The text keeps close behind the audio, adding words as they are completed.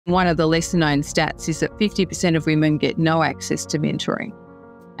One of the lesser known stats is that 50% of women get no access to mentoring.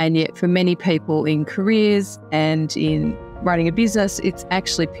 And yet for many people in careers and in running a business, it's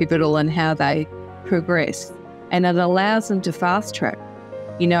actually pivotal in how they progress. And it allows them to fast track,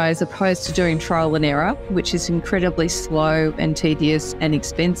 as opposed to doing trial and error, which is incredibly slow and tedious and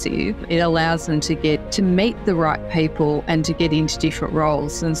expensive. It allows them to get to meet the right people and to get into different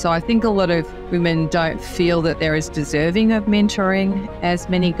roles. And so I think a lot of women don't feel that they're as deserving of mentoring as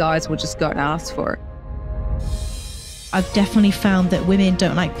many guys will just go and ask for it. I've definitely found that women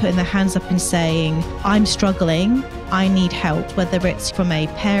don't like putting their hands up and saying, I'm struggling, I need help, whether it's from a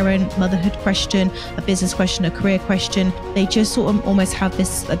parent, motherhood question, a business question, a career question. They just sort of almost have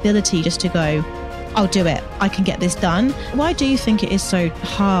this ability just to go, I'll do it, I can get this done. Why do you think it is so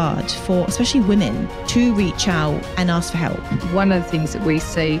hard for especially women to reach out and ask for help? One of the things that we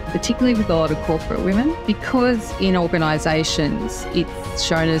see, particularly with a lot of corporate women, because in organisations it's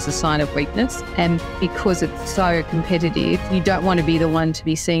shown as a sign of weakness, and because it's so competitive, you don't want to be the one to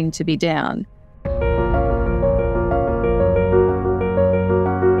be seen to be down.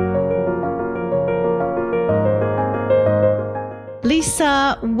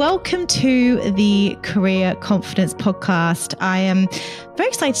 Lisa, welcome to the Career Confidence Podcast. I am very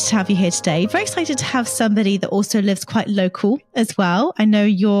excited to have you here today. Very excited to have somebody that also lives quite local as well. I know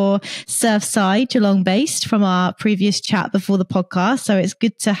you're Surfside, Geelong based from our previous chat before the podcast. So it's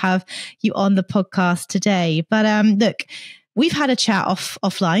good to have you on the podcast today. But look, we've had a chat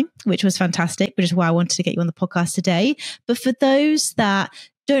offline, which was fantastic, which is why I wanted to get you on the podcast today. But for those that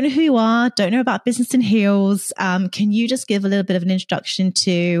don't know who you are, don't know about Business in Heels, can you just give a little bit of an introduction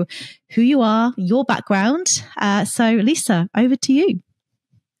to who you are, your background? So Lisa, over to you.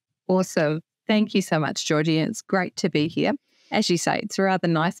 Awesome. Thank you so much, Georgie. It's great to be here. As you say, it's rather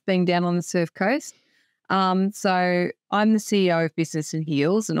nice being down on the Surf Coast. So I'm the CEO of Business in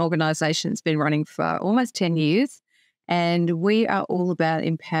Heels, an organisation that's been running for almost 10 years. And we are all about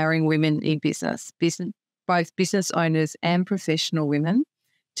empowering women in business, both business owners and professional women,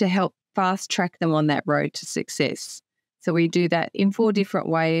 to help fast track them on that road to success. So we do that in 4 different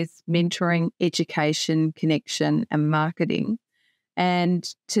ways: mentoring, education, connection, and marketing. And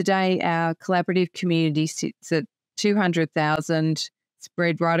today our collaborative community sits at 200,000,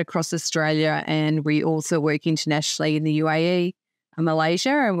 spread right across Australia, and we also work internationally in the UAE and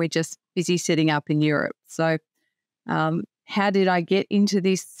Malaysia, and we're just busy setting up in Europe. So how did I get into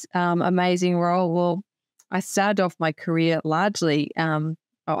this amazing role? Well, I started off my career largely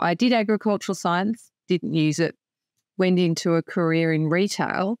I did agricultural science, didn't use it, went into a career in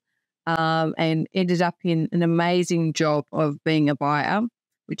retail and ended up in an amazing job of being a buyer,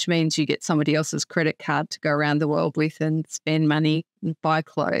 which means you get somebody else's credit card to go around the world with and spend money and buy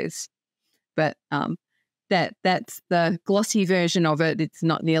clothes. But that's the glossy version of it. It's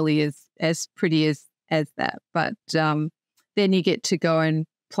not nearly as pretty as that. But then you get to go and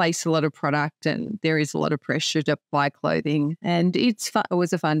place a lot of product, and there is a lot of pressure to buy clothing, and it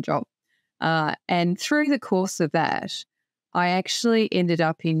was a fun job. And through the course of that, I actually ended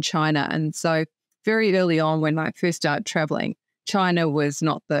up in China. And so very early on, when I first started traveling, China was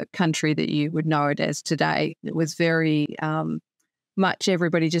not the country that you would know it as today. It was very much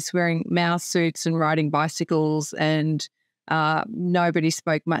everybody just wearing mouse suits and riding bicycles, and nobody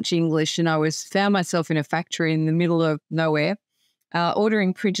spoke much English. And I found myself in a factory in the middle of nowhere,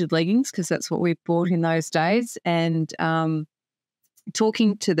 ordering printed leggings, because that's what we bought in those days, and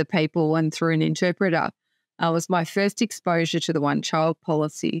talking to the people and through an interpreter was my first exposure to the one-child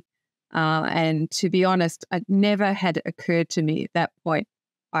policy. And to be honest, it never had occurred to me at that point.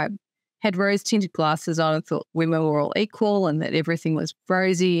 I had rose-tinted glasses on and thought women were all equal and that everything was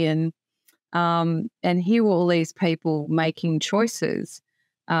rosy. And here were all these people making choices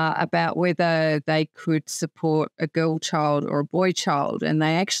about whether they could support a girl child or a boy child. And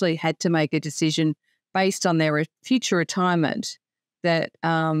they actually had to make a decision based on their future retirement that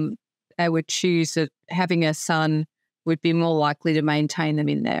they would choose that having a son would be more likely to maintain them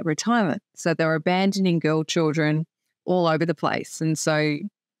in their retirement. So they were abandoning girl children all over the place. And so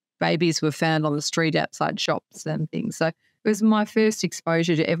babies were found on the street outside shops and things. So it was my first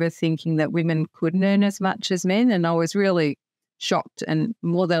exposure to ever thinking that women couldn't earn as much as men. And I was really shocked and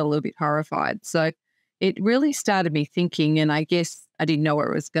more than a little bit horrified. So it really started me thinking, and I guess I didn't know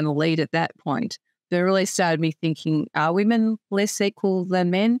where it was going to lead at that point, but it really started me thinking, are women less equal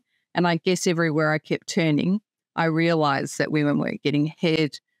than men? And I guess everywhere I kept turning, I realised that women were getting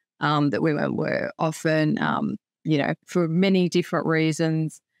ahead, that women were often, for many different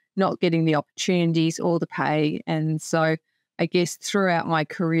reasons, not getting the opportunities or the pay. And so I guess throughout my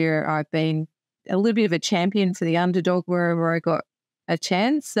career, I've been a little bit of a champion for the underdog wherever I got a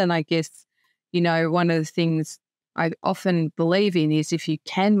chance. And I guess, one of the things I often believe in is if you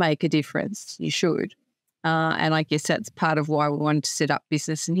can make a difference, you should. And I guess that's part of why we wanted to set up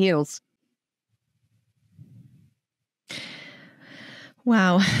Business in Heels.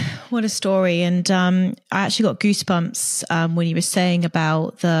 Wow, what a story. And I actually got goosebumps when you were saying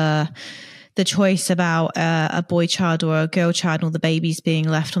about the choice about a boy child or a girl child and all the babies being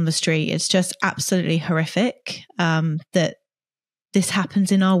left on the street. It's just absolutely horrific that this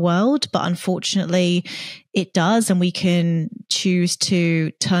happens in our world, but unfortunately it does. And we can choose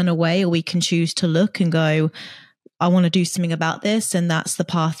to turn away, or we can choose to look and go, I want to do something about this. And that's the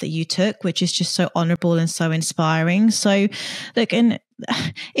path that you took, which is just so honorable and so inspiring. So look, and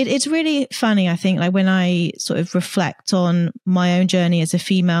it's really funny, I think, like when I sort of reflect on my own journey as a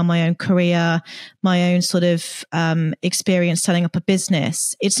female, my own career, my own sort of experience setting up a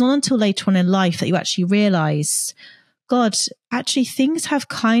business, it's not until later on in life that you actually realize, God, actually things have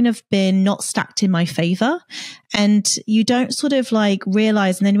kind of been not stacked in my favor. And you don't sort of like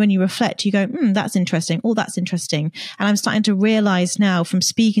realize. And then when you reflect, you go, that's interesting. Oh, that's interesting. And I'm starting to realize now from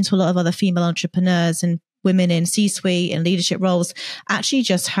speaking to a lot of other female entrepreneurs and women in C-suite and leadership roles, actually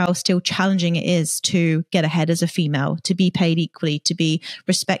just how still challenging it is to get ahead as a female, to be paid equally, to be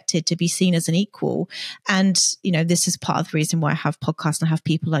respected, to be seen as an equal. And, this is part of the reason why I have podcasts and I have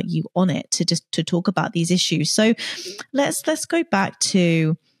people like you on it to talk about these issues. So let's go back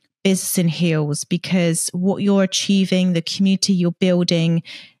to Business in Heels, because what you're achieving, the community you're building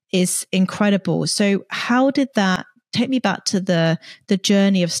is incredible. So how did that take me back to the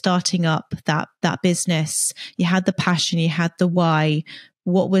journey of starting up that business? You had the passion, you had the why.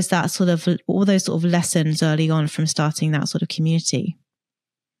 What was that what were those sort of lessons early on from starting that sort of community?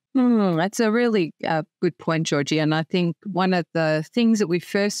 That's a really good point, Georgie. And I think one of the things that we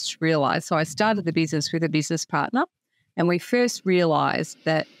first realised, so I started the business with a business partner, and we first realised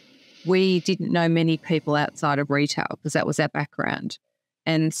that we didn't know many people outside of retail because that was our background.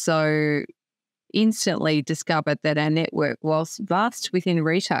 And so instantly discovered that our network, whilst vast within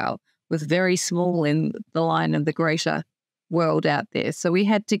retail, was very small in the line of the greater world out there. So we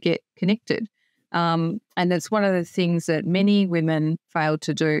had to get connected. And it's one of the things that many women fail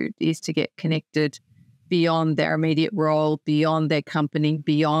to do, is to get connected beyond their immediate role, beyond their company,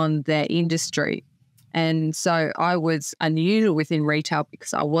 beyond their industry. And so I was unusual within retail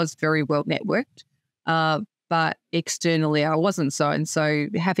because I was very well networked. But externally I wasn't so. And so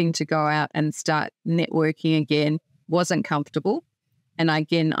having to go out and start networking again wasn't comfortable. And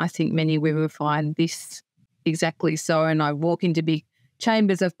again, I think many women find this exactly so. And I walk into big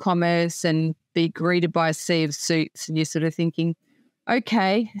chambers of commerce and be greeted by a sea of suits, and you're sort of thinking,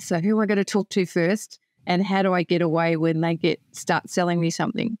 okay, so who am I going to talk to first? And how do I get away when they start selling me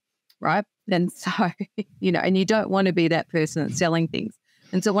something, right? And so, and you don't want to be that person that's selling things.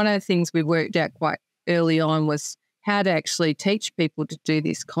 And so one of the things we worked out quite early on was how to actually teach people to do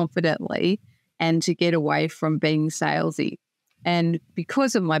this confidently and to get away from being salesy. And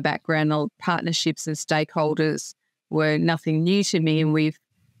because of my background, partnerships and stakeholders were nothing new to me, and we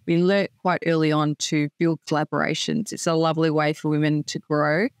learnt quite early on to build collaborations. It's a lovely way for women to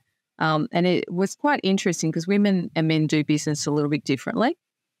grow. And it was quite interesting because women and men do business a little bit differently.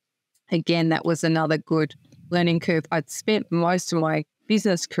 Again, that was another good learning curve. I'd spent most of my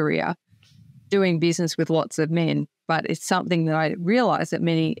business career doing business with lots of men, but it's something that I realised that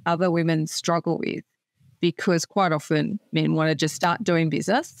many other women struggle with, because quite often men want to just start doing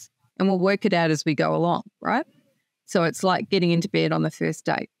business and we'll work it out as we go along, right? So it's like getting into bed on the first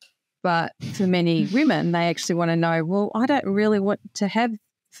date. But for many women, they actually want to know, well, I don't really want to have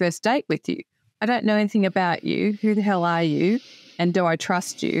first date with you. I don't know anything about you. Who the hell are you? And do I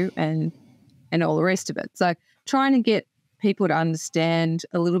trust you? And all the rest of it. So trying to get people to understand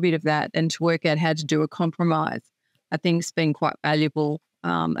a little bit of that and to work out how to do a compromise, I think has been quite valuable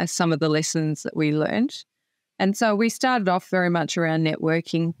as some of the lessons that we learned. And so we started off very much around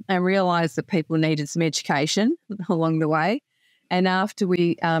networking and realised that people needed some education along the way. And after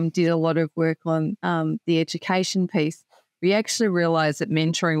we did a lot of work on the education piece, we actually realised that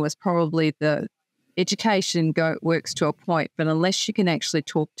mentoring was probably the education works to a point, but unless you can actually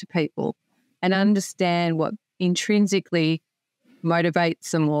talk to people and understand what intrinsically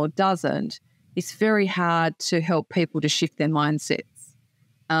motivates them or doesn't, it's very hard to help people to shift their mindsets.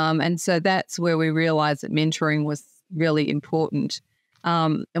 And so that's where we realised that mentoring was really important.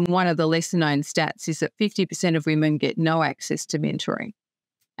 And one of the lesser known stats is that 50% of women get no access to mentoring.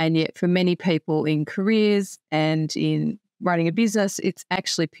 And yet for many people in careers and in running a business, it's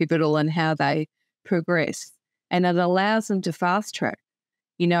actually pivotal in how they progress. And it allows them to fast track.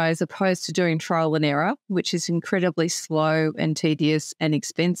 as opposed to doing trial and error, which is incredibly slow and tedious and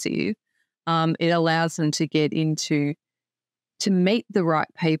expensive. It allows them to meet the right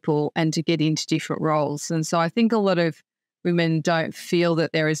people and to get into different roles. And so I think a lot of women don't feel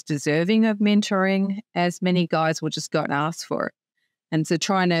that they're as deserving of mentoring as many guys will just go and ask for it. And so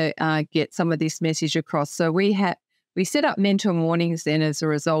trying to get some of this message across. So we set up mentor mornings then as a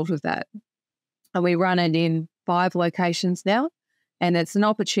result of that. And we run it in 5 locations now. And it's an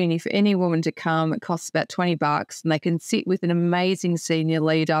opportunity for any woman to come. It costs about $20 and they can sit with an amazing senior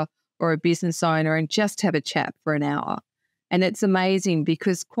leader or a business owner and just have a chat for an hour. And it's amazing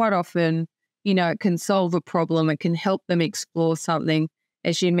because quite often, it can solve a problem. It can help them explore something.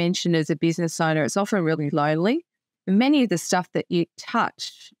 As you mentioned, as a business owner, it's often really lonely. And many of the stuff that you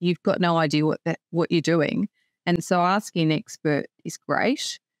touch, you've got no idea what you're doing. And so asking an expert is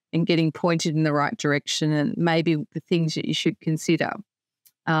great and getting pointed in the right direction and maybe the things that you should consider.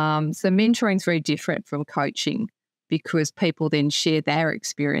 So mentoring is very different from coaching because people then share their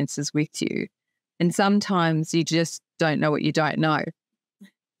experiences with you. And sometimes you just don't know what you don't know.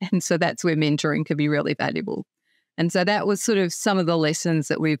 And so that's where mentoring can be really valuable. And so that was sort of some of the lessons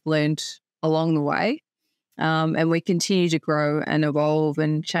that we've learned along the way. And we continue to grow and evolve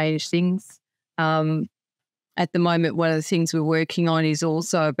and change things. At the moment, one of the things we're working on is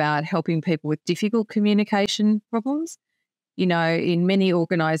also about helping people with difficult communication problems. In many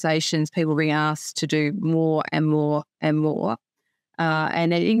organisations, people are being asked to do more and more and more.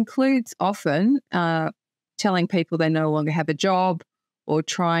 And it includes often telling people they no longer have a job or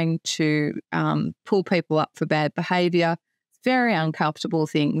trying to pull people up for bad behaviour. Very uncomfortable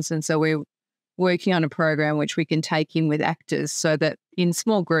things. And so we're working on a program which we can take in with actors so that in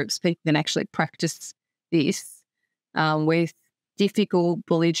small groups, people can actually practice this with difficult,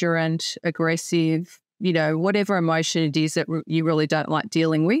 belligerent, aggressive, whatever emotion it is that you really don't like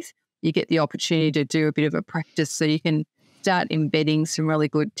dealing with, you get the opportunity to do a bit of a practice so you can start embedding some really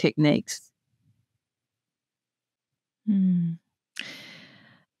good techniques.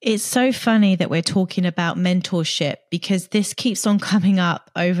 It's so funny that we're talking about mentorship because this keeps on coming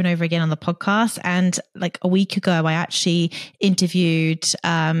up over and over again on the podcast. And like a week ago, I actually interviewed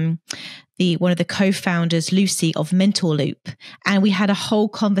one of the co-founders, Lucy, of Mentor Loop. And we had a whole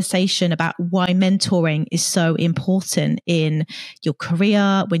conversation about why mentoring is so important in your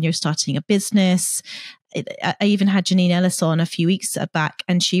career, when you're starting a business. I even had Janine Ellis on a few weeks back,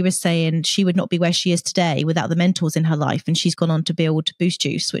 and she was saying she would not be where she is today without the mentors in her life. And she's gone on to build Boost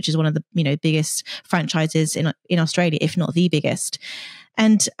Juice, which is one of the biggest franchises in Australia, if not the biggest.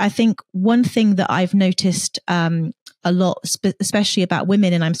 And I think one thing that I've noticed a lot, especially about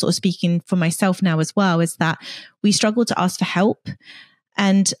women, and I'm sort of speaking for myself now as well, is that we struggle to ask for help.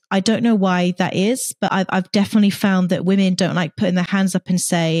 And I don't know why that is, but I've definitely found that women don't like putting their hands up and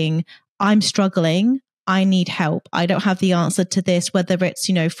saying, I'm struggling. I need help. I don't have the answer to this, whether it's,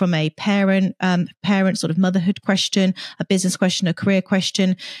 from a parent sort of motherhood question, a business question, a career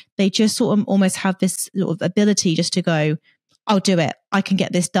question. They just sort of almost have this sort of ability just to go, I'll do it. I can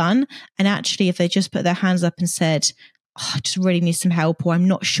get this done. And actually, if they just put their hands up and said, I just really need some help, or I'm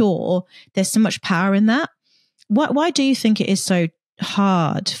not sure, there's so much power in that. Why do you think it is so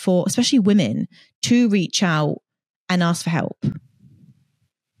hard for, especially women, to reach out and ask for help?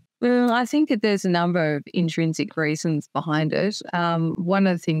 Well, I think that there's a number of intrinsic reasons behind it. One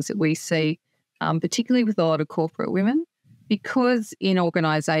of the things that we see, particularly with a lot of corporate women, because in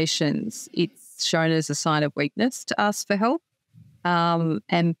organisations it's shown as a sign of weakness to ask for help,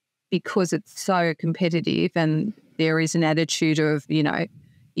 and because it's so competitive and there is an attitude of,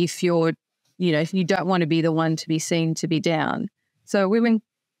 if you don't want to be the one to be seen to be down. So women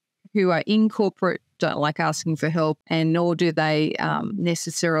who are in corporate don't like asking for help, and nor do they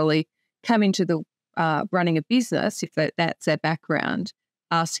necessarily come into the running a business, if that's their background,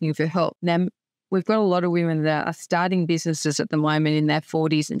 asking for help. Now, we've got a lot of women that are starting businesses at the moment in their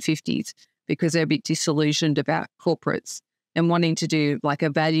 40s and 50s because they're a bit disillusioned about corporates and wanting to do like a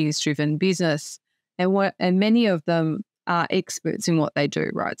values-driven business. And many of them are experts in what they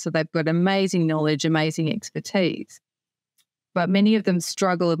do, right? So they've got amazing knowledge, amazing expertise. But many of them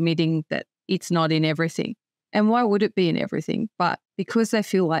struggle admitting that it's not in everything. And why would it be in everything? But because they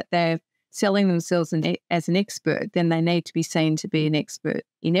feel like they're selling themselves as an expert, then they need to be seen to be an expert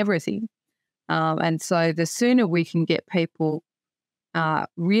in everything. And so the sooner we can get people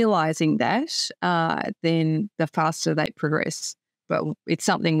realising that, then the faster they progress. But it's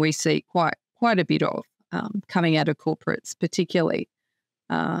something we see quite a bit of coming out of corporates particularly.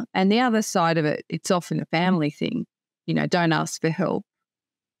 And the other side of it, it's often a family thing. Don't ask for help.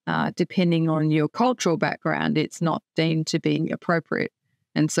 Depending on your cultural background, it's not deemed to be appropriate.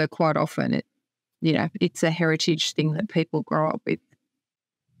 And so quite often it's a heritage thing that people grow up with.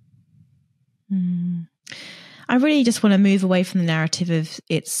 I really just want to move away from the narrative of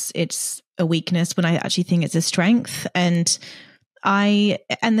it's a weakness when I actually think it's a strength. And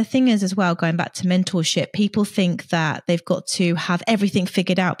the thing is as well, going back to mentorship, people think that they've got to have everything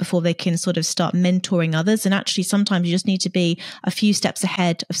figured out before they can sort of start mentoring others. And actually sometimes you just need to be a few steps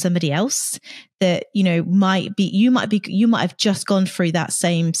ahead of somebody else that, you might have just gone through that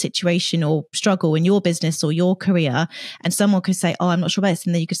same situation or struggle in your business or your career. And someone could say, oh, I'm not sure about this.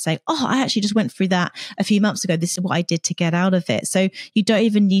 And then you could say, oh, I actually just went through that a few months ago. This is what I did to get out of it. So you don't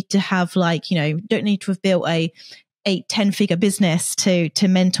even need to have don't need to have built a 10-figure business to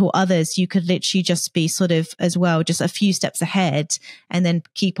mentor others. You could literally just be sort of as well, just a few steps ahead and then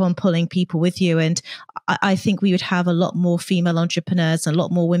keep on pulling people with you. And I think we would have a lot more female entrepreneurs and a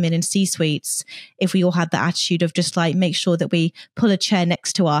lot more women in C-suites if we all had the attitude of just make sure that we pull a chair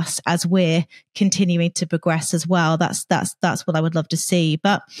next to us as we're continuing to progress as well. That's what I would love to see.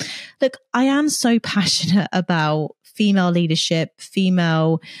 But look, I am so passionate about female leadership,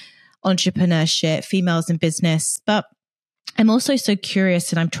 female entrepreneurship, females in business, but I'm also so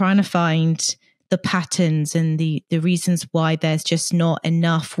curious and I'm trying to find the patterns and the reasons why there's just not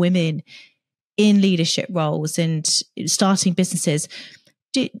enough women in leadership roles and starting businesses.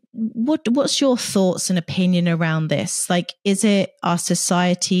 What's your thoughts and opinion around this? Is it our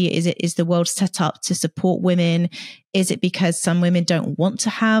society? Is the world set up to support women? Is it because some women don't want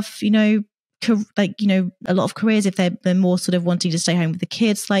to have, a lot of careers if they're more sort of wanting to stay home with the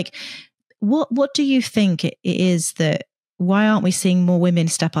kids? What do you think it is that why aren't we seeing more women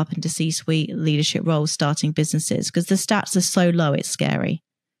step up into C-suite leadership roles starting businesses? Because the stats are so low, it's scary.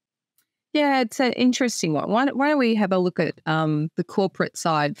 Yeah, it's an interesting one. Why don't we have a look at the corporate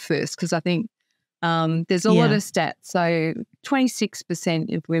side first? Because I think there's a lot of stats. So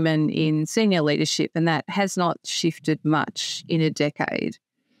 26% of women in senior leadership, and that has not shifted much in a decade.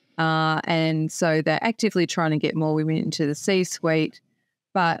 And so they're actively trying to get more women into the C-suite.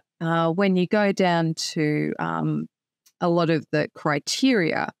 But when you go down to a lot of the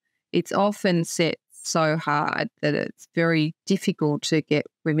criteria, it's often set so hard that it's very difficult to get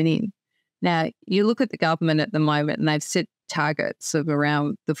women in. Now, you look at the government at the moment and they've set targets of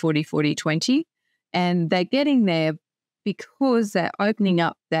around the 40-40-20, and they're getting there because they're opening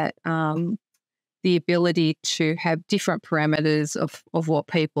up that the ability to have different parameters of what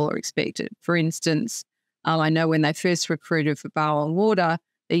people are expected. For instance, I know when they first recruited for Bow and Water,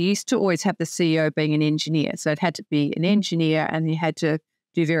 they used to always have the CEO being an engineer. So it had to be an engineer and you had to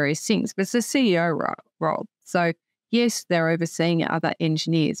do various things. But it's a CEO role. So yes, they're overseeing other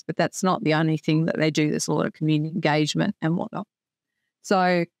engineers, but that's not the only thing that they do. There's a lot of community engagement and whatnot.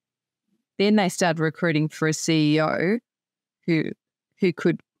 So then they started recruiting for a CEO who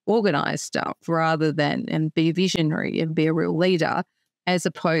could organise stuff rather than and be visionary and be a real leader, as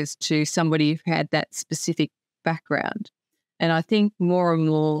opposed to somebody who had that specific background. And I think more and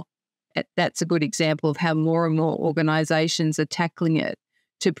more, that's a good example of how more and more organisations are tackling it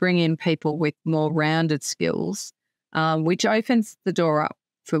to bring in people with more rounded skills, which opens the door up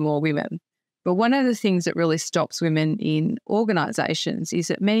for more women. But one of the things that really stops women in organisations is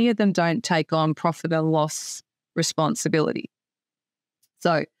that many of them don't take on profit and loss responsibility.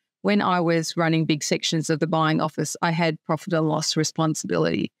 So when I was running big sections of the buying office, I had profit and loss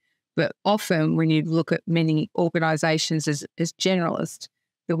responsibility. But often when you look at many organisations as generalists,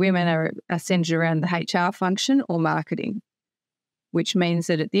 the women are centred around the HR function or marketing, which means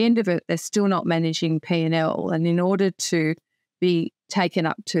that at the end of it, they're still not managing P&L. And in order to be taken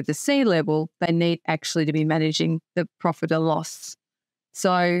up to the C level, they need actually to be managing the profit and loss.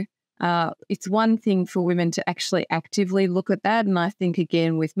 So it's one thing for women to actually actively look at that. And I think,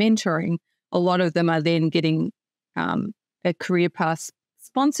 again, with mentoring, a lot of them are then getting a career path.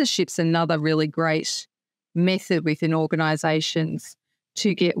 Sponsorship's another really great method within organisations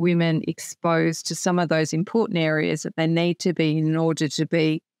to get women exposed to some of those important areas that they need to be in order to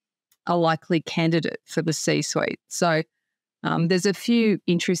be a likely candidate for the C-suite. So there's a few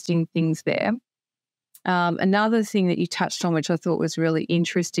interesting things there. Another thing that you touched on, which I thought was really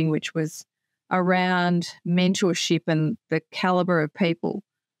interesting, which was around mentorship and the caliber of people.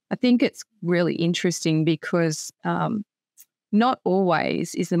 I think it's really interesting because not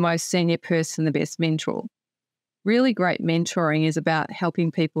always is the most senior person the best mentor. Really great mentoring is about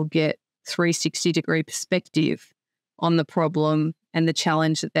helping people get 360-degree perspective on the problem and the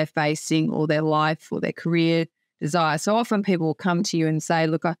challenge that they're facing, or their life or their career desire. So often people will come to you and say,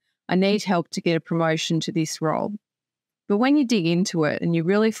 look, I need help to get a promotion to this role. But when you dig into it and you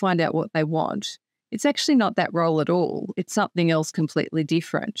really find out what they want, it's actually not that role at all. It's something else completely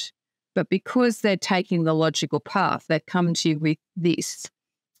different. But because they're taking the logical path, they come to you with this.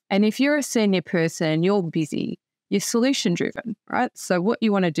 And if you're a senior person and you're busy, you're solution driven, right? So what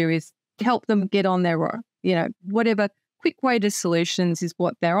you want to do is help them get on their, whatever quick way to solutions is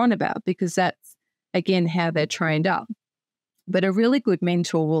what they're on about, because that's, again, how they're trained up. But a really good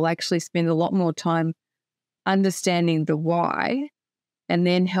mentor will actually spend a lot more time understanding the why and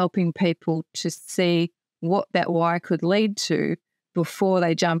then helping people to see what that why could lead to before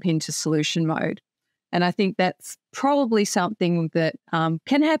they jump into solution mode. And I think that's probably something that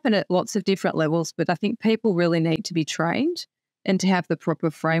can happen at lots of different levels, but I think people really need to be trained and to have the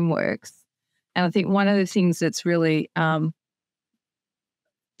proper frameworks. And I think one of the things that's really to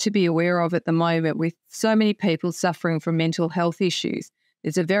be aware of at the moment with so many people suffering from mental health issues,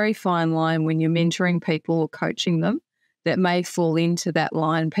 there's a very fine line when you're mentoring people or coaching them that may fall into that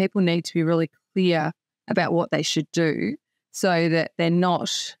line. People need to be really clear about what they should do so that they're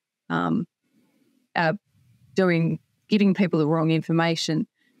not giving people the wrong information.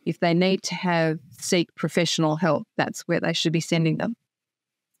 If they need to seek professional help, that's where they should be sending them.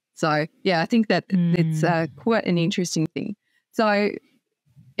 So, yeah, I think that it's quite an interesting thing. So,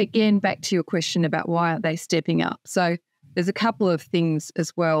 again, back to your question about why aren't they stepping up? So there's a couple of things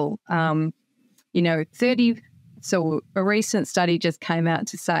as well. So a recent study just came out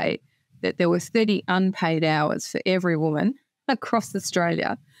to say that there were 30 unpaid hours for every woman across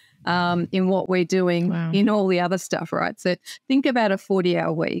Australia in what we're doing in all the other stuff, right? So think about a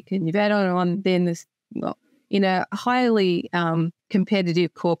 40-hour week, and you've added on then this, in a highly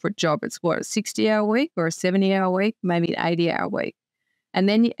competitive corporate job, it's what, a 60-hour week or a 70-hour week, maybe an 80-hour week. And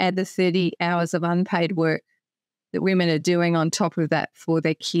then you add the 30 hours of unpaid work that women are doing on top of that for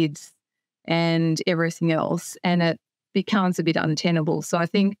their kids and everything else, and it becomes a bit untenable. So I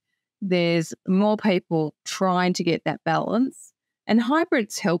think there's more people trying to get that balance, and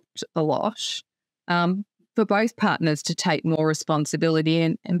hybrids helped a lot for both partners to take more responsibility.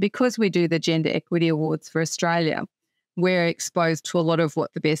 And because we do the Gender Equity Awards for Australia, we're exposed to a lot of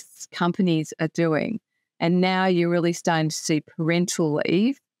what the best companies are doing. And now you're really starting to see parental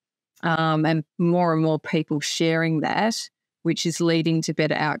leave and more people sharing that, which is leading to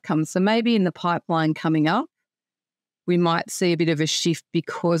better outcomes. So maybe in the pipeline coming up, we might see a bit of a shift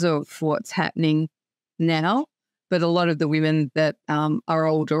because of what's happening now. But a lot of the women that are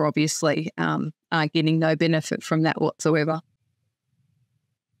older obviously are getting no benefit from that whatsoever.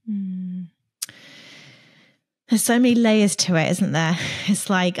 There's so many layers to it, isn't there? It's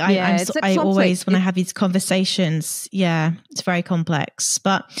like I always, when I have these conversations, it's very complex.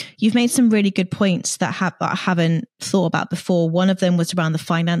 But you've made some really good points that I haven't thought about before. One of them was around the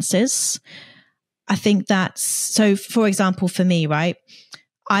finances. I think that's, so for example, for me, right,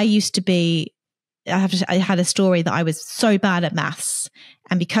 I had a story that I was so bad at maths.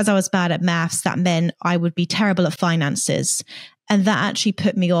 And because I was bad at maths, that meant I would be terrible at finances. And that actually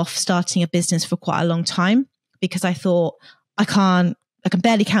put me off starting a business for quite a long time, because I thought, I can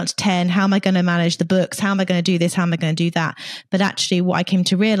barely count to 10. How am I going to manage the books? How am I going to do this? How am I going to do that? But actually what I came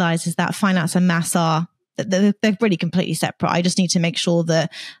to realize is that finance and maths they're really completely separate. I just need to make sure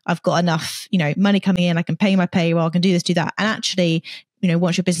that I've got enough, money coming in. I can pay my payroll, I can do this, do that. And actually,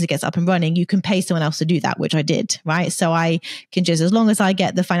 once your business gets up and running, you can pay someone else to do that, which I did, right? So I can just, as long as I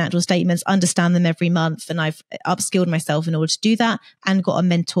get the financial statements, understand them every month, and I've upskilled myself in order to do that, and got a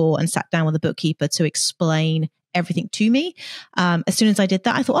mentor and sat down with a bookkeeper to explain everything to me. As soon as I did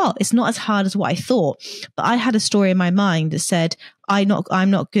that, I thought, it's not as hard as what I thought. But I had a story in my mind that said, I'm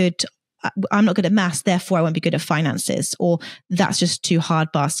not good at maths, therefore I won't be good at finances, or that's just too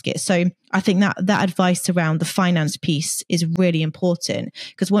hard basket. So I think that advice around the finance piece is really important,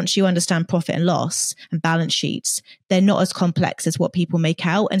 because once you understand profit and loss and balance sheets, they're not as complex as what people make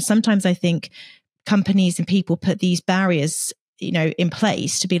out. And sometimes I think companies and people put these barriers in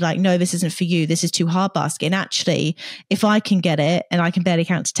place to be like, no, this isn't for you, this is too hard basket. And actually, if I can get it and I can barely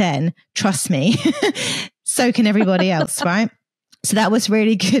count to 10, trust me, so can everybody else, right? So that was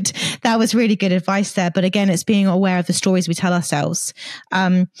really good. That was really good advice there. But again, it's being aware of the stories we tell ourselves.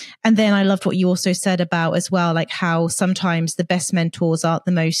 And then I loved what you also said about as well, like how sometimes the best mentors aren't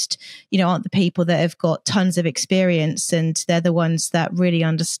the most, aren't the people that have got tons of experience, and they're the ones that really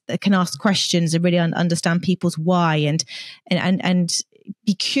can ask questions and really understand people's why and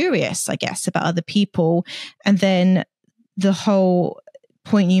be curious, I guess, about other people. And then the whole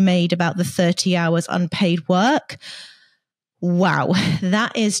point you made about the 30 hours unpaid work. Wow,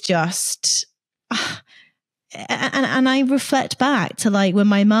 that is just, and I reflect back to like when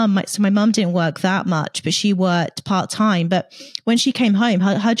my mum didn't work that much, but she worked part-time. But when she came home,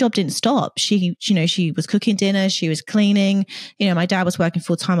 her job didn't stop. She was cooking dinner, she was cleaning, my dad was working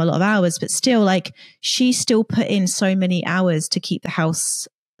full-time, a lot of hours, but still like she still put in so many hours to keep the house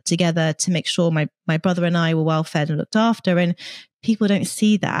together, to make sure my brother and I were well fed and looked after. And people don't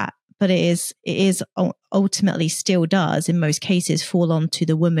see that, but it is ultimately still does in most cases fall onto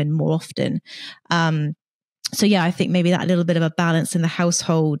the woman more often. So yeah, I think maybe that little bit of a balance in the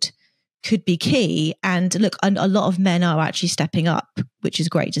household could be key. And look, a lot of men are actually stepping up, which is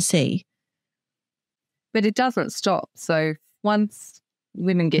great to see. But it doesn't stop. So once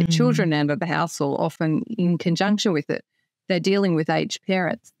women get children out of the house, or often in conjunction with it, they're dealing with aged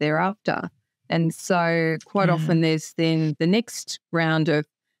parents thereafter. And so quite often there's then the next round of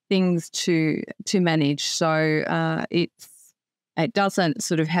things to manage. So it doesn't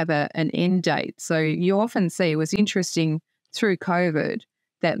sort of have an end date. So you often see, it was interesting through COVID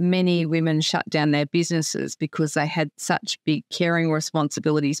that many women shut down their businesses because they had such big caring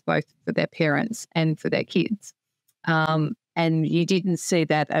responsibilities, both for their parents and for their kids. And you didn't see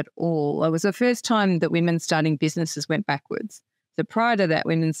that at all. It was the first time that women starting businesses went backwards. So prior to that,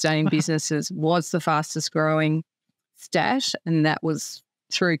 women starting businesses was the fastest growing stat, and that was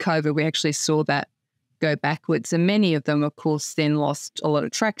through COVID. We actually saw that go backwards, and many of them, of course, then lost a lot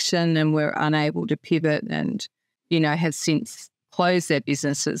of traction and were unable to pivot, and have since closed their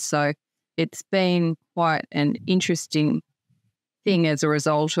businesses. So it's been quite an interesting thing as a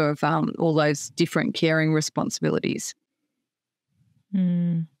result of all those different caring responsibilities.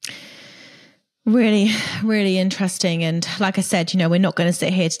 Really, really interesting. And like I said, we're not going to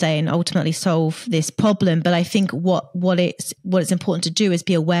sit here today and ultimately solve this problem, but I think what it's important to do is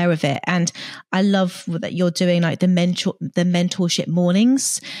be aware of it. And I love that you're doing like the mentorship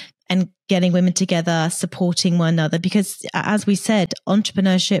mornings and getting women together, supporting one another, because as we said,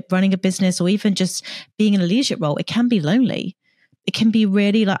 entrepreneurship, running a business, or even just being in a leadership role, it can be lonely. It can be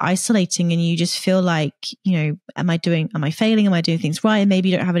really like isolating, and you just feel like, am I failing? Am I doing things right? And maybe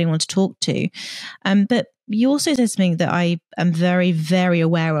you don't have anyone to talk to. But you also said something that I am very, very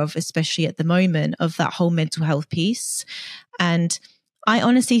aware of, especially at the moment, of that whole mental health piece. And I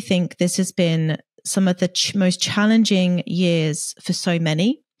honestly think this has been some of the most challenging years for so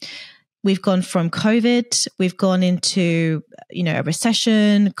many. We've gone from COVID, we've gone into, a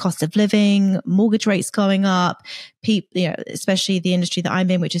recession, cost of living, mortgage rates going up, people, especially the industry that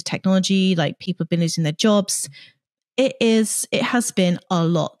I'm in, which is technology, like people have been losing their jobs. It has been a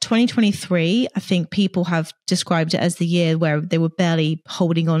lot. 2023, I think people have described it as the year where they were barely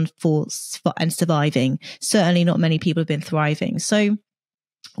holding on for and surviving. Certainly not many people have been thriving. So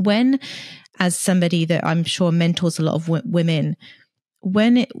as somebody that I'm sure mentors a lot of women,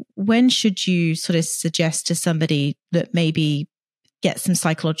 when should you sort of suggest to somebody that maybe get some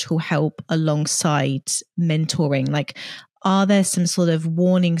psychological help alongside mentoring? Like, are there some sort of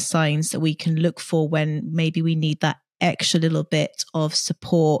warning signs that we can look for when maybe we need that extra little bit of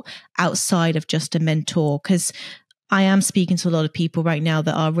support outside of just a mentor? Because I am speaking to a lot of people right now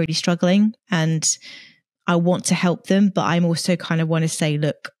that are really struggling, and I want to help them, but I'm also kind of want to say,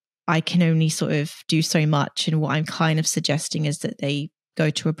 look, I can only sort of do so much. And what I'm kind of suggesting is that they go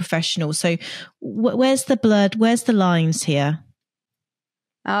to a professional. So where's the blood? Where's the lines here?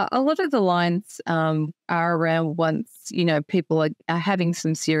 A lot of the lines are around once, people are having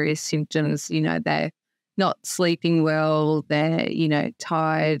some serious symptoms, they're not sleeping well, they're,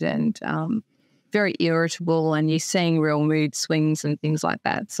 tired and very irritable, and you're seeing real mood swings and things like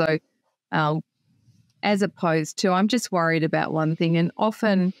that. So as opposed to, I'm just worried about one thing, and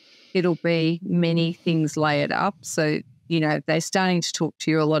often it'll be many things layered up. So, they're starting to talk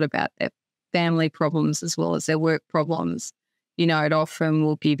to you a lot about their family problems as well as their work problems. It often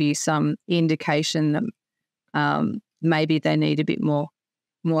will give you some indication that maybe they need a bit more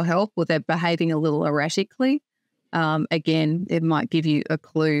help, or they're behaving a little erratically. Again, it might give you a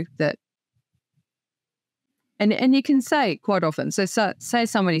clue that, and you can say quite often, so say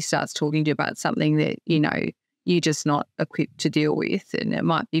somebody starts talking to you about something that, you're just not equipped to deal with, and it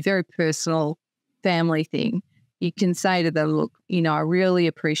might be a very personal family thing. You can say to them, look, I really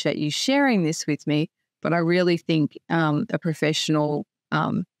appreciate you sharing this with me, but I really think a professional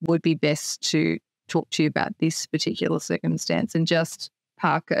would be best to talk to you about this particular circumstance, and just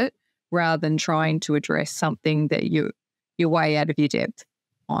park it rather than trying to address something that you're way out of your depth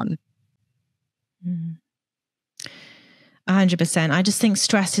on. 100%. I just think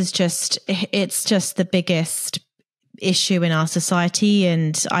stress is it's just the biggest issue in our society.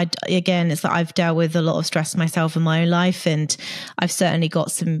 And it's that I've dealt with a lot of stress myself in my own life, and I've certainly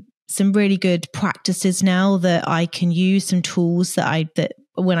got some some really good practices now that I can use, some tools that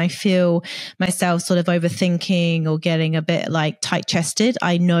when I feel myself sort of overthinking or getting a bit like tight chested,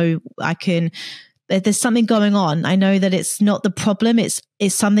 I know there's something going on. I know that it's not the problem. It's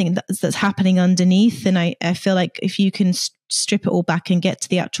something that's happening underneath. And I feel like if you can strip it all back and get to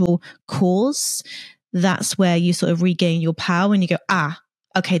the actual cause, that's where you sort of regain your power and you go,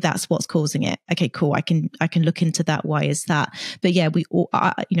 okay, that's what's causing it. Okay, cool. I can look into that. Why is that? But yeah,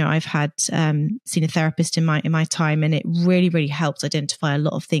 I've had seen a therapist in my time, and it really, really helped identify a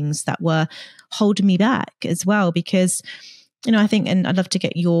lot of things that were holding me back as well. Because, I think, and I'd love to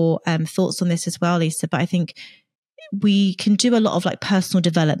get your thoughts on this as well, Lisa, but I think we can do a lot of like personal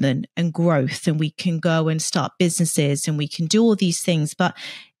development and growth, and we can go and start businesses and we can do all these things. But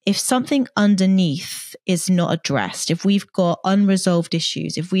if something underneath is not addressed, if we've got unresolved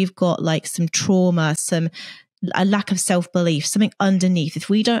issues, if we've got like some trauma, a lack of self-belief, something underneath, if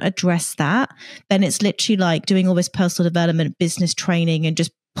we don't address that, then it's literally like doing all this personal development, business training, and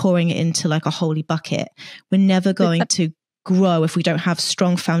just pouring it into like a holy bucket. We're never going to grow if we don't have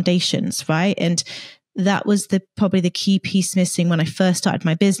strong foundations, right? And that was probably the key piece missing when I first started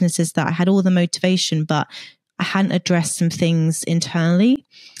my business, is that I had all the motivation, but I hadn't addressed some things internally.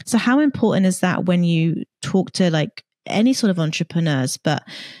 So how important is that when you talk to like any sort of entrepreneurs, but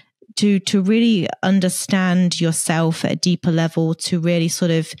to really understand yourself at a deeper level, to really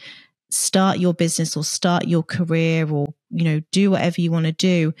sort of start your business or start your career, or, do whatever you want to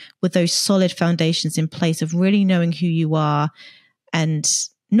do with those solid foundations in place of really knowing who you are and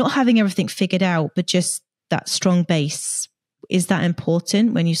not having everything figured out, but just that strong base. Is that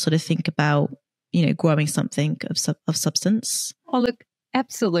important when you sort of think about, growing something of substance? Oh, look,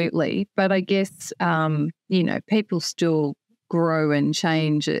 absolutely. But I guess, people still grow and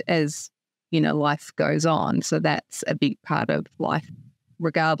change as, life goes on. So that's a big part of life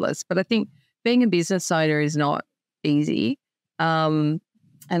regardless. But I think being a business owner is not easy. And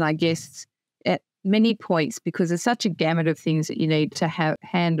I guess at many points, because there's such a gamut of things that you need to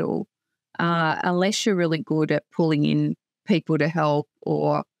handle, unless you're really good at pulling in people to help,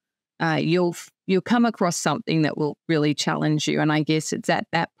 or you'll come across something that will really challenge you. And I guess it's at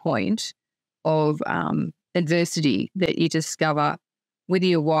that point of adversity that you discover whether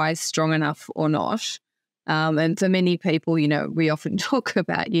your why is strong enough or not. And for many people, we often talk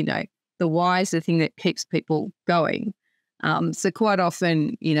about, the why is the thing that keeps people going. So quite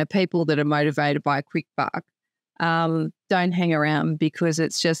often, people that are motivated by a quick buck don't hang around because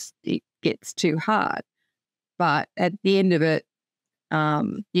it gets too hard. But at the end of it,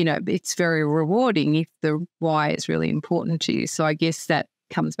 it's very rewarding if the why is really important to you. So I guess that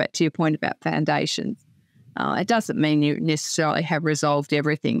comes back to your point about foundations. It doesn't mean you necessarily have resolved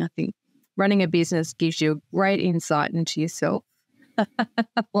everything. I think running a business gives you a great insight into yourself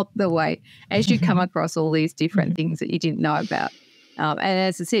along the way as you come across all these different things that you didn't know about. And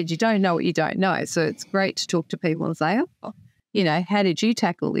as I said, you don't know what you don't know. So it's great to talk to people and say, how did you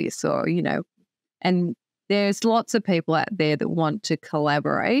tackle this? Or, and there's lots of people out there that want to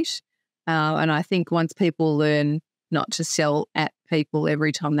collaborate. And I think once people learn not to sell at people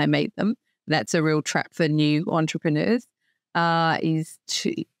every time they meet them, that's a real trap for new entrepreneurs, is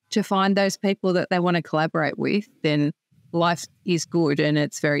to find those people that they want to collaborate with. Then life is good and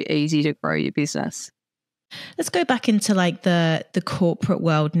it's very easy to grow your business. Let's go back into like the corporate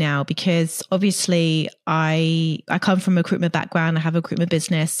world now, because obviously I come from a recruitment background. I have a recruitment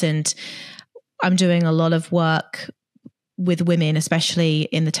business, and I'm doing a lot of work with women, especially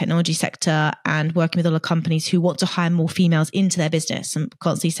in the technology sector, and working with a lot of companies who want to hire more females into their business and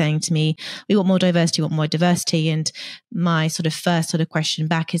constantly saying to me, we want more diversity, we want more diversity. And my sort of first sort of question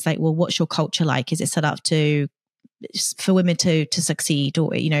back is like, well, what's your culture like? Is it set up for women to succeed?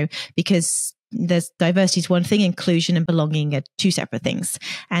 Or, because there's diversity is one thing, inclusion and belonging are two separate things.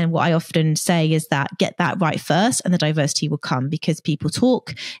 And what I often say is that get that right first and the diversity will come, because people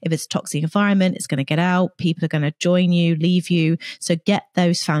talk. If it's a toxic environment, it's going to get out. People are going to join you, leave you. So get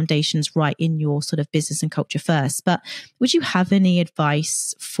those foundations right in your sort of business and culture first. But would you have any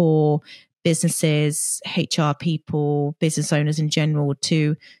advice for businesses, HR people, business owners in general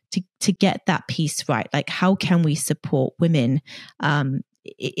to get that piece right? Like, how can we support women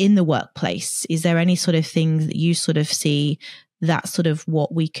in the workplace? Is there any sort of things that you sort of see that sort of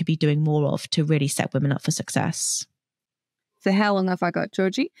what we could be doing more of to really set women up for success? So how long have I got,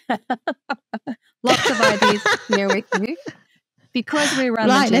 Georgie? Lots of ideas here with you. Because we run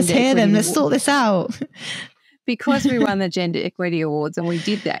right, let's hear them. Let's sort this out. Because we run the Gender Equity Awards, and we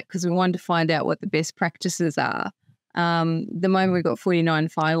did that because we wanted to find out what the best practices are. The moment we've got 49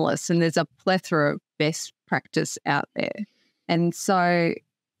 finalists, and there's a plethora of best practice out there. And so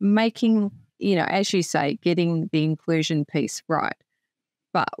making, as you say, getting the inclusion piece right.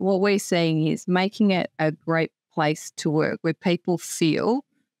 But what we're seeing is making it a great place to work where people feel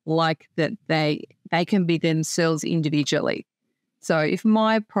like that they can be themselves individually. So if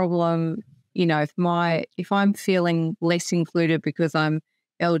my problem, if I'm feeling less included because I'm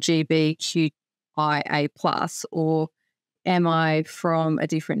LGBTQIA+, or am I from a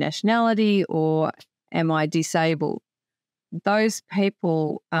different nationality, or am I disabled, those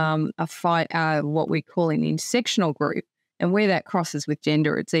people are what we call an intersectional group. And where that crosses with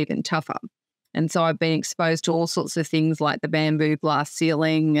gender, it's even tougher. And so I've been exposed to all sorts of things like the bamboo glass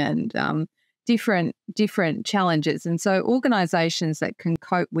ceiling and different challenges. And so organisations that can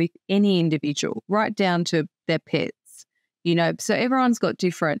cope with any individual, right down to their pets, so everyone's got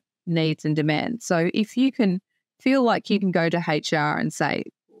different needs and demands. So if you can feel like you can go to HR and say,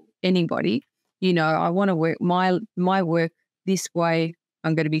 anybody, I want to work my work this way,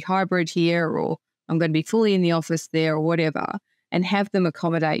 I'm going to be hybrid here, or I'm going to be fully in the office there, or whatever, and have them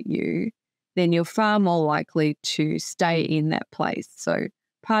accommodate you, then you're far more likely to stay in that place. So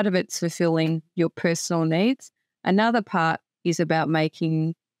part of it's fulfilling your personal needs. Another part is about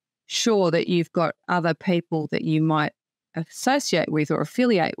making sure that you've got other people that you might associate with or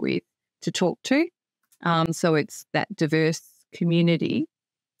affiliate with to talk to. So it's that diverse community.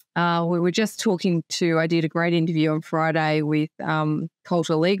 We were just I did a great interview on Friday with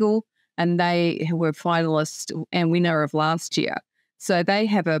Culture Legal, and they were finalists and winner of last year. So they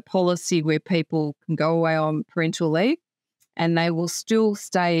have a policy where people can go away on parental leave and they will still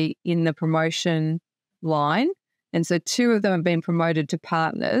stay in the promotion line. And so 2 of them have been promoted to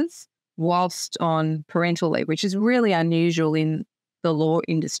partners whilst on parental leave, which is really unusual in the law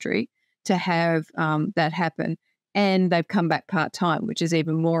industry to have that happen. And they've come back part-time, which is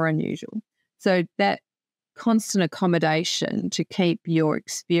even more unusual. So that constant accommodation to keep your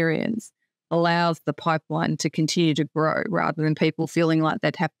experience allows the pipeline to continue to grow rather than people feeling like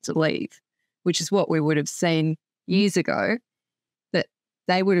they'd have to leave, which is what we would have seen years ago, that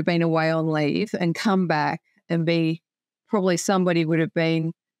they would have been away on leave and come back and probably somebody would have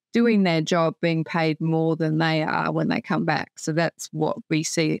been doing their job being paid more than they are when they come back. So that's what we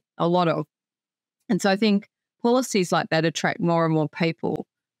see a lot of. And so I think policies like that attract more and more people.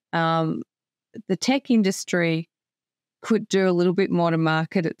 The tech industry could do a little bit more to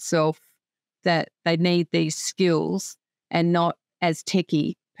market itself that they need these skills and not as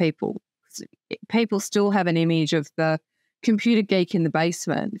techie people. People still have an image of the computer geek in the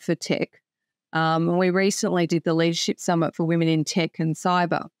basement for tech. And we recently did the Leadership Summit for Women in Tech and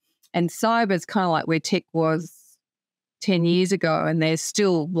Cyber. And cyber is kind of like where tech was 10 years ago, and there's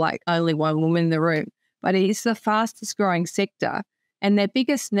still like only one woman in the room. But it is the fastest growing sector, and their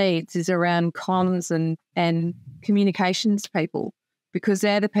biggest needs is around comms and communications people, because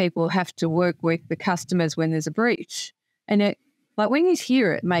they're the people who have to work with the customers when there's a breach. And when you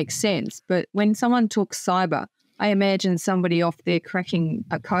hear it, it makes sense. But when someone talks cyber, I imagine somebody off there cracking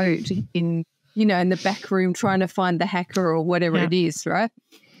a code in the back room trying to find the hacker or whatever it is, right?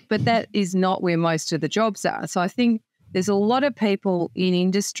 But that is not where most of the jobs are. So I think there's a lot of people in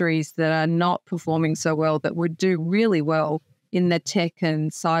industries that are not performing so well that would do really well in the tech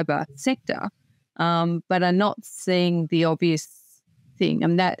and cyber sector, but are not seeing the obvious thing.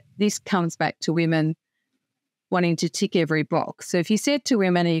 And that this comes back to women wanting to tick every box. So if you said to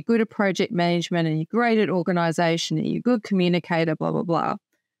women, are you good at project management, and you're great at organisation, and you're a good communicator, blah, blah, blah,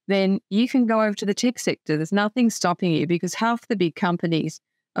 then you can go over to the tech sector. There's nothing stopping you, because half the big companies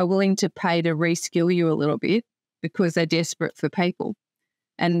are willing to pay to reskill you a little bit because they're desperate for people.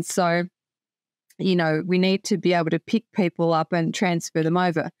 And so, we need to be able to pick people up and transfer them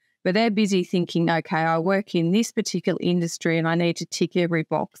over. But they're busy thinking, okay, I work in this particular industry and I need to tick every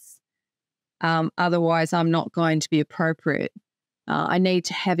box. Otherwise, I'm not going to be appropriate. I need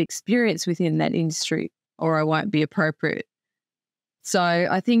to have experience within that industry or I won't be appropriate. So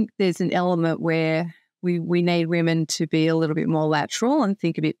I think there's an element where we need women to be a little bit more lateral and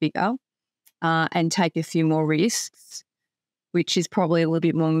think a bit bigger and take a few more risks, which is probably a little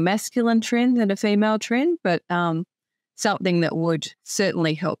bit more masculine trend than a female trend, but something that would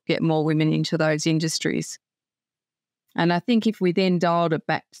certainly help get more women into those industries. And I think if we then dialed it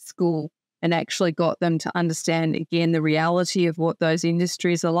back to school and actually got them to understand, again, the reality of what those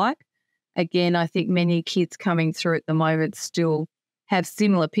industries are like, again, I think many kids coming through at the moment still have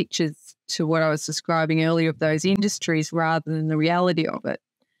similar pictures to what I was describing earlier of those industries rather than the reality of it.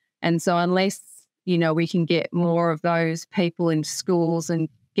 And so unless, we can get more of those people in schools and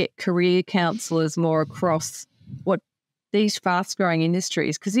get career counsellors more across what these fast-growing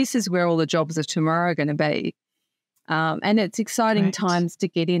industries, because this is where all the jobs of tomorrow are going to be, And it's exciting Correct. times to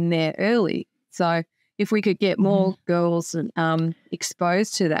get in there early. So if we could get more girls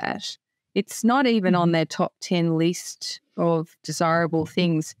exposed to that, it's not even on their top 10 list of desirable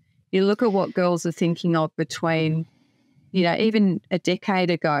things. You look at what girls are thinking of between, even a decade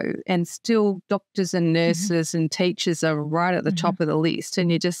ago, and still doctors and nurses and teachers are right at the top of the list. And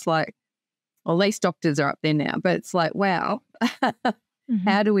you're just like, well, at least doctors are up there now. But it's like, wow,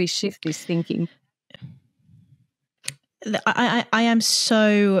 how do we shift this thinking? I am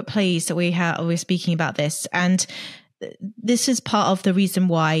so pleased that we're speaking about this, and this is part of the reason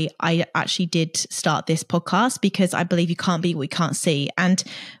why I actually did start this podcast, because I believe you can't be what you can't see. And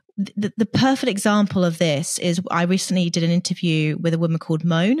the perfect example of this is I recently did an interview with a woman called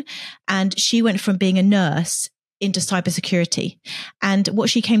Moan, and she went from being a nurse into cybersecurity. And what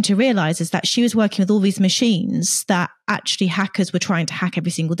she came to realize is that she was working with all these machines that actually hackers were trying to hack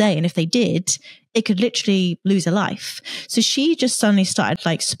every single day. And if they did, it could literally lose a life. So she just suddenly started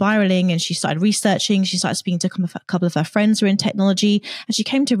like spiraling, and she started researching. She started speaking to a couple of her friends who are in technology, and she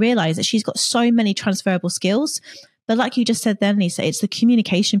came to realize that she's got so many transferable skills. But like you just said then, Lisa, it's the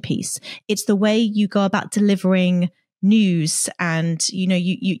communication piece. It's the way you go about delivering news, and,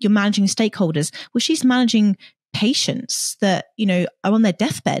 you're managing stakeholders. Well, she's managing patients that, are on their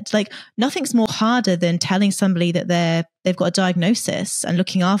deathbed. Like, nothing's more harder than telling somebody that they've got a diagnosis and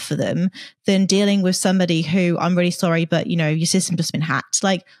looking after them than dealing with somebody who, I'm really sorry, but your system just been hacked.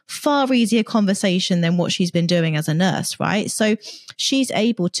 Like, far easier conversation than what she's been doing as a nurse, right? So she's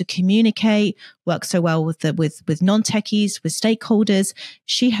able to communicate, work so well with non-techies, with stakeholders.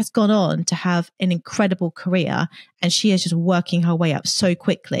 She has gone on to have an incredible career, and she is just working her way up so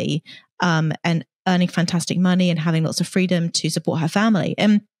quickly, and earning fantastic money and having lots of freedom to support her family.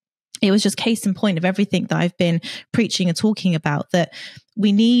 And it was just case in point of everything that I've been preaching and talking about, that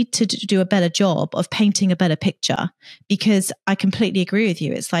we need to do a better job of painting a better picture, because I completely agree with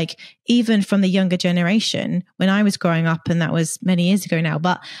you. It's like, even from the younger generation, when I was growing up, and that was many years ago now,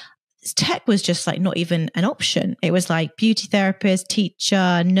 but tech was just like not even an option. It was like beauty therapist,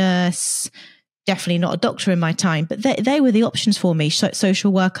 teacher, nurse, definitely not a doctor in my time, but they were the options for me.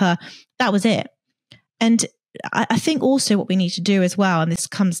 Social worker, that was it. And I think also what we need to do as well, and this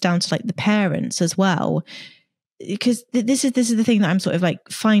comes down to like the parents as well, because this is the thing that I'm sort of like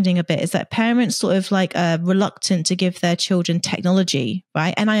finding a bit, is that parents sort of like are reluctant to give their children technology,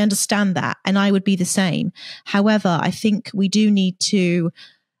 right? And I understand that, and I would be the same. However, I think we do need to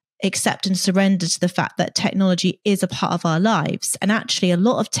accept and surrender to the fact that technology is a part of our lives. And actually, a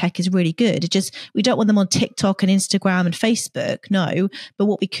lot of tech is really good. It just, we don't want them on TikTok and Instagram and Facebook, no. But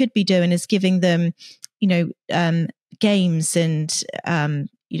what we could be doing is giving them, games and,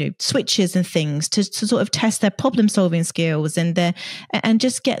 switches and things to sort of test their problem solving skills and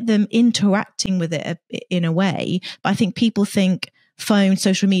just get them interacting with it in a way. But I think people think phone,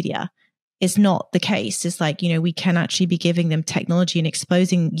 social media is not the case. It's like, we can actually be giving them technology and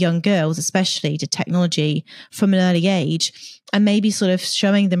exposing young girls, especially, to technology from an early age, and maybe sort of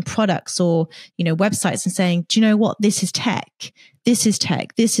showing them products or, websites and saying, do you know what? This is tech. This is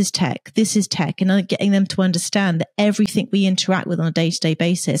tech. This is tech. This is tech. And getting them to understand that everything we interact with on a day-to-day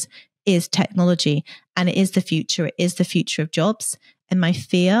basis is technology, and it is the future. It is the future of jobs. And my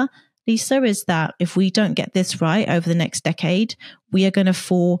fear, Lisa, is that if we don't get this right over the next decade, we are going to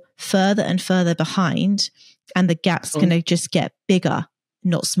fall further and further behind, and the gap's going to just get bigger,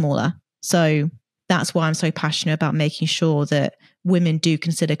 not smaller. So that's why I'm so passionate about making sure that women do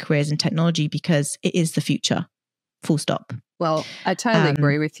consider careers in technology, because it is the future, full stop. Well, I totally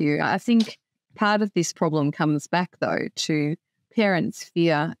agree with you. I think part of this problem comes back, though, to parents'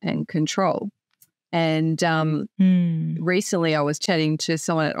 fear and control. And recently I was chatting to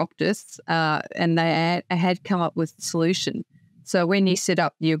someone at Optus, and they had come up with a solution. So when you set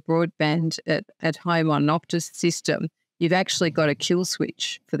up your broadband at home on an Optus system, you've actually got a kill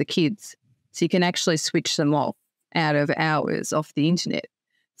switch for the kids. So you can actually switch them off out of hours off the internet.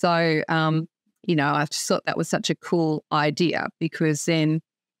 So, I just thought that was such a cool idea, because then,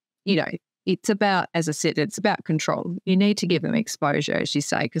 it's about, as I said, it's about control. You need to give them exposure, as you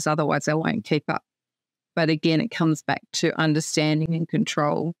say, because otherwise they won't keep up. But again, it comes back to understanding and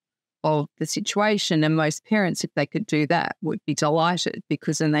control of the situation. And most parents, if they could do that, would be delighted,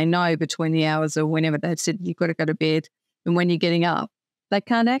 because then they know between the hours of whenever they've said you've got to go to bed and when you're getting up, they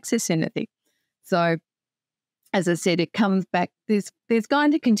can't access anything. So, as I said, it comes back. There's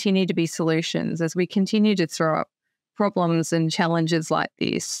going to continue to be solutions as we continue to throw up problems and challenges like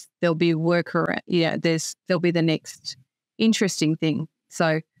this. There'll be workaround. There'll be the next interesting thing.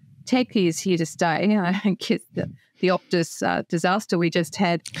 So tech is here to stay. I guess the Optus disaster we just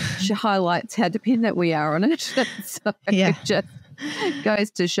had highlights how dependent we are on it. So it just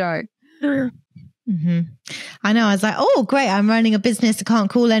goes to show. Mm-hmm. I know. I was like, oh, great. I'm running a business. I can't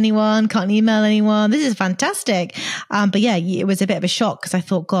call anyone, can't email anyone. This is fantastic. But yeah, it was a bit of a shock because I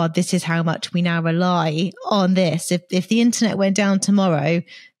thought, God, this is how much we now rely on this. If the internet went down tomorrow,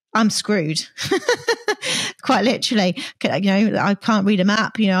 I'm screwed. Quite literally. I can't read a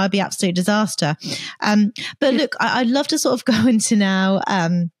map, I'd be absolute disaster. But look, I'd love to sort of go into now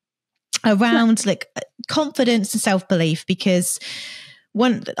around like confidence and self-belief, because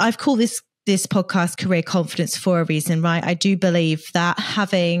I've called this podcast Career Confidence for a reason, right? I do believe that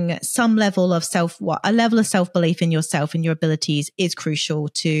having some level of self-belief in yourself and your abilities is crucial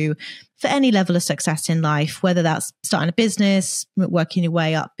for any level of success in life, whether that's starting a business, working your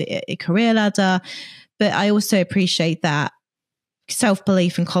way up a career ladder. But I also appreciate that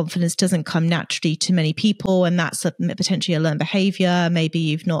self-belief and confidence doesn't come naturally to many people, and that's potentially a learned behavior. Maybe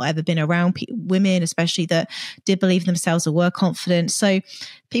you've not ever been around women, especially that did believe themselves or were confident. So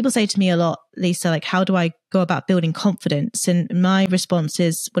people say to me a lot, Lisa, like, how do I go about building confidence? And my response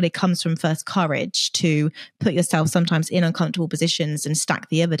is, well, it comes from first courage to put yourself sometimes in uncomfortable positions and stack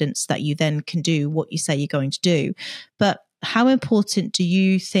the evidence that you then can do what you say you're going to do. But how important do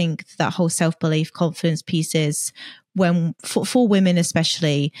you think that whole self-belief, confidence piece is for women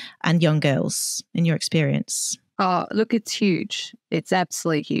especially, and young girls, in your experience? Oh, look, it's huge. It's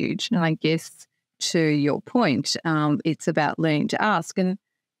absolutely huge. And I guess to your point, it's about learning to ask. And,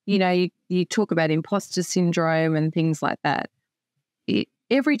 you talk about imposter syndrome and things like that.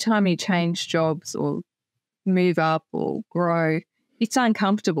 Every time you change jobs or move up or grow, it's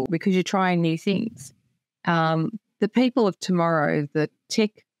uncomfortable because you're trying new things. The people of tomorrow, the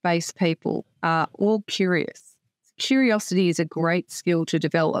tech-based people, are all curious. Curiosity is a great skill to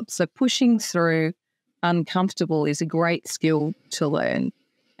develop. So pushing through uncomfortable is a great skill to learn.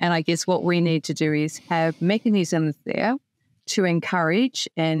 And I guess what we need to do is have mechanisms there to encourage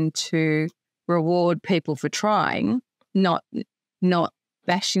and to reward people for trying, not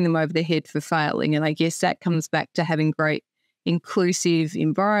bashing them over the head for failing. And I guess that comes back to having great inclusive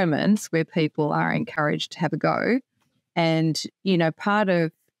environments where people are encouraged to have a go. And, part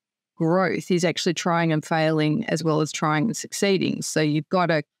of growth is actually trying and failing as well as trying and succeeding. So you've got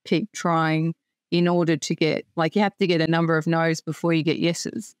to keep trying in order to get, you have to get a number of no's before you get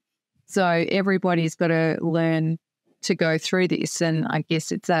yeses. So everybody's got to learn to go through this. And I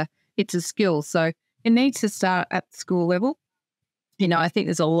guess it's a skill. So it needs to start at school level. I think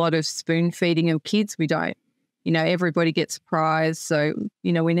there's a lot of spoon feeding of kids. We don't, everybody gets a prize. So,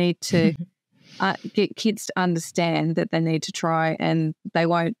 we need to get kids to understand that they need to try and they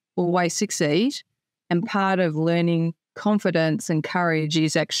won't always succeed. And part of learning confidence and courage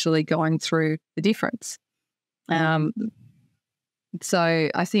is actually going through the difference. So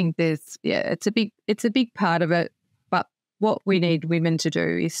I think it's a big part of it. But what we need women to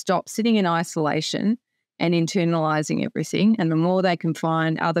do is stop sitting in isolation and internalizing everything. And the more they can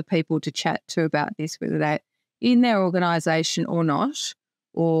find other people to chat to about this, whether they're in their organisation or not,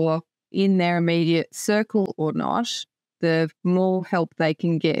 or in their immediate circle or not, the more help they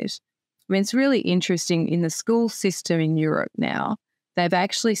can get. I mean, it's really interesting in the school system in Europe now, they've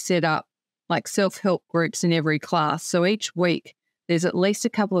actually set up self-help groups in every class. So each week there's at least a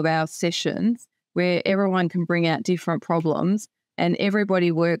couple of hour sessions where everyone can bring out different problems and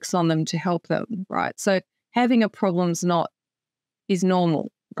everybody works on them to help them, right? So having a problem is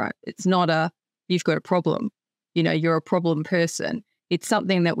normal, right? It's not you've got a problem, you're a problem person. It's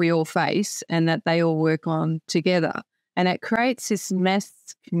something that we all face and that they all work on together. And it creates this mass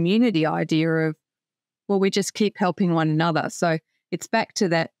community idea of, well, we just keep helping one another. So it's back to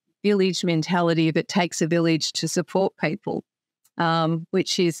that village mentality of it takes a village to support people,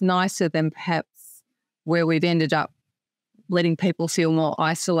 which is nicer than perhaps where we've ended up letting people feel more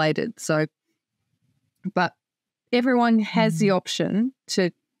isolated. So, but everyone has the option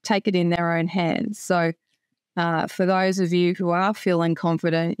to take it in their own hands. So for those of you who are feeling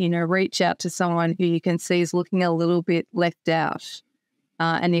confident, reach out to someone who you can see is looking a little bit left out.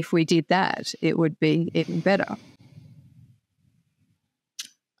 And if we did that, it would be even better.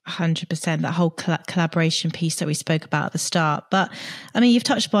 100%, that whole collaboration piece that we spoke about at the start. But I mean, you've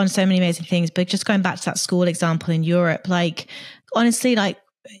touched upon so many amazing things, but just going back to that school example in Europe, honestly,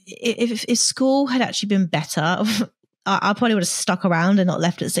 if school had actually been better, I probably would have stuck around and not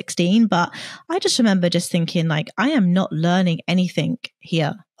left at 16. But I just remember just thinking I am not learning anything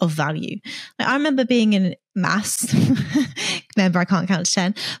here of value. I remember being in maths, remember I can't count to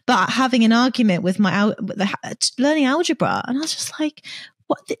 10, but having an argument with learning algebra. And I was just like,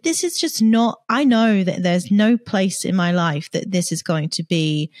 this is just not, I know that there's no place in my life that this is going to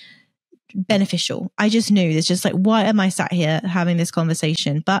be beneficial. I just knew it's just like, why am I sat here having this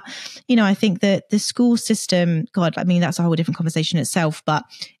conversation? But, I think that the school system, God, I mean, that's a whole different conversation itself, but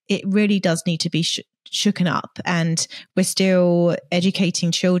it really does need to be shooken up. And we're still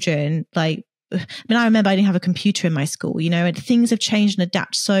educating children. Like, I mean, I remember I didn't have a computer in my school, and things have changed and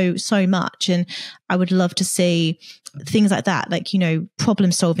adapt so much. And I would love to see things like that, like,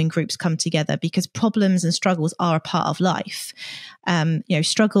 problem solving groups come together, because problems and struggles are a part of life.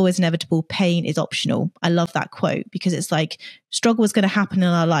 Struggle is inevitable, pain is optional. I love that quote, because it's like, struggle is going to happen in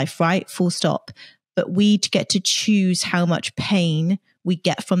our life, right? Full stop. But we get to choose how much pain we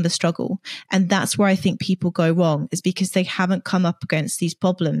get from the struggle. And that's where I think people go wrong, is because they haven't come up against these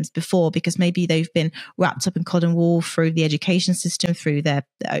problems before, because maybe they've been wrapped up in cotton wool through the education system, through their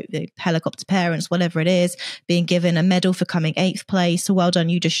helicopter parents, whatever it is, being given a medal for coming 8th place. So well done,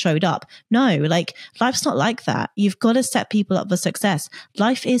 you just showed up. No, like, life's not like that. You've got to set people up for success.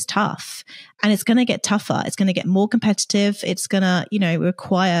 Life is tough, and it's going to get tougher. It's going to get more competitive. It's going to,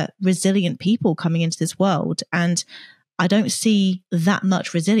 require resilient people coming into this world. And I don't see that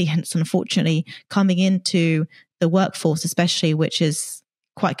much resilience, unfortunately, coming into the workforce, especially, which is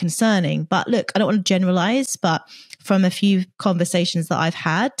quite concerning. But look, I don't want to generalize, but from a few conversations that I've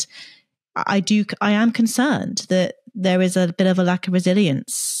had, I am concerned that there is a bit of a lack of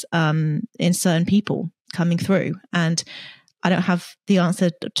resilience in certain people coming through. And I don't have the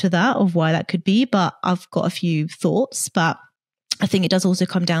answer to that, of why that could be, but I've got a few thoughts. But I think it does also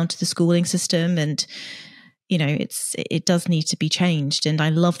come down to the schooling system, and it does need to be changed. And I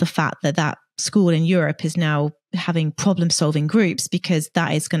love the fact that school in Europe is now having problem solving groups, because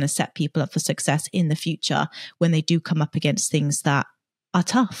that is going to set people up for success in the future when they do come up against things that are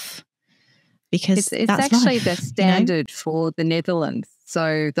tough. Because it's that's actually life, the standard for the Netherlands.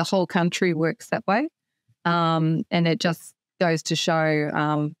 So the whole country works that way. And it just goes to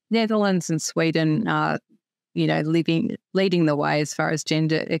show Netherlands and Sweden are, leading the way as far as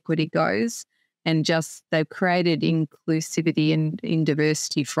gender equity goes. And just they've created inclusivity and in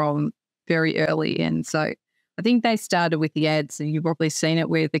diversity from very early. And so I think they started with the ads, and you've probably seen it,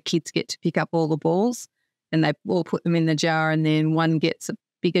 where the kids get to pick up all the balls and they all put them in the jar, and then one gets a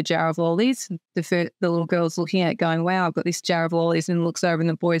bigger jar of lollies. The little girl's looking at it going, wow, I've got this jar of lollies, and looks over and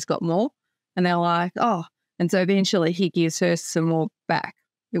the boy's got more. And they're like, oh. And so eventually he gives her some more back.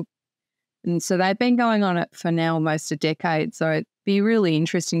 And so they've been going on it for now almost a decade. So it'd be really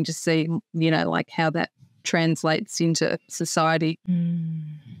interesting to see, like how that translates into society.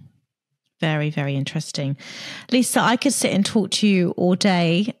 Very, very interesting. Lisa, I could sit and talk to you all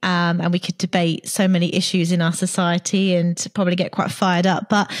day, and we could debate so many issues in our society and probably get quite fired up.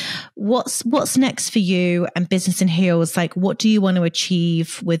 But what's next for you and Business in Heels? Like, what do you want to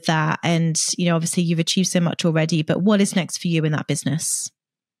achieve with that? And, obviously you've achieved so much already, but what is next for you in that business?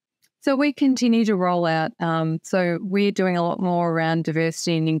 So we continue to roll out. So we're doing a lot more around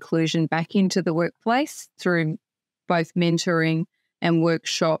diversity and inclusion back into the workplace through both mentoring and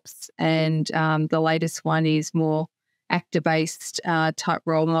workshops. And the latest one is more actor-based type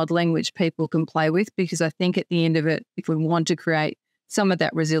role modelling, which people can play with, because I think at the end of it, if we want to create some of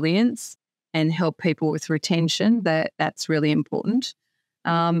that resilience and help people with retention, that's really important.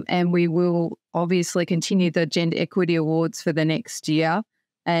 And we will obviously continue the Gender Equity Awards for the next year.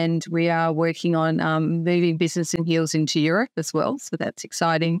 And we are working on moving Business in Heels into Europe as well. So that's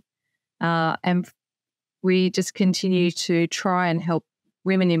exciting. And we just continue to try and help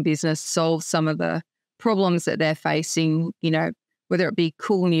women in business solve some of the problems that they're facing, whether it be a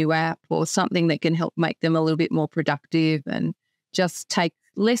cool new app or something that can help make them a little bit more productive, and just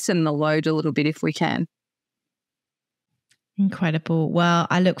lessen the load a little bit if we can. Incredible. Well,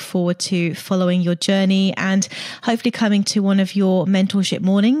 I look forward to following your journey and hopefully coming to one of your mentorship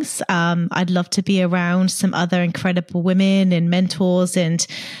mornings. I'd love to be around some other incredible women and mentors and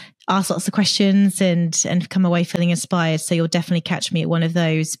ask lots of questions and come away feeling inspired. So you'll definitely catch me at one of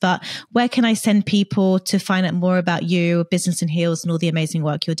those. But where can I send people to find out more about you, Business in Heels, and all the amazing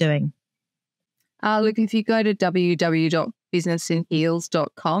work you're doing? Look, if you go to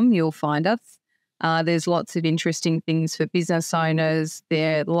www.businessinheels.com, you'll find us. There's lots of interesting things for business owners.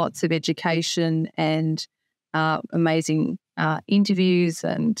 There are lots of education and amazing interviews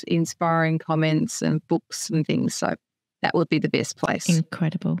and inspiring comments and books and things. So that would be the best place.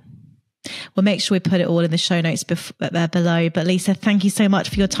 Incredible. We'll make sure we put it all in the show notes below. But Lisa, thank you so much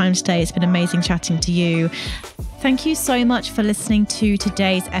for your time today. It's been amazing chatting to you. Thank you so much for listening to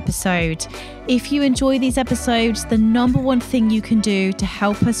today's episode. If you enjoy these episodes, the number one thing you can do to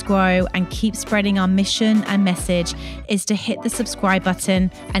help us grow and keep spreading our mission and message is to hit the subscribe button.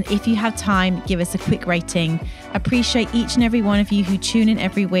 And if you have time, give us a quick rating. Appreciate each and every one of you who tune in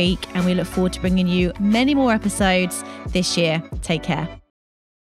every week, and we look forward to bringing you many more episodes this year. Take care.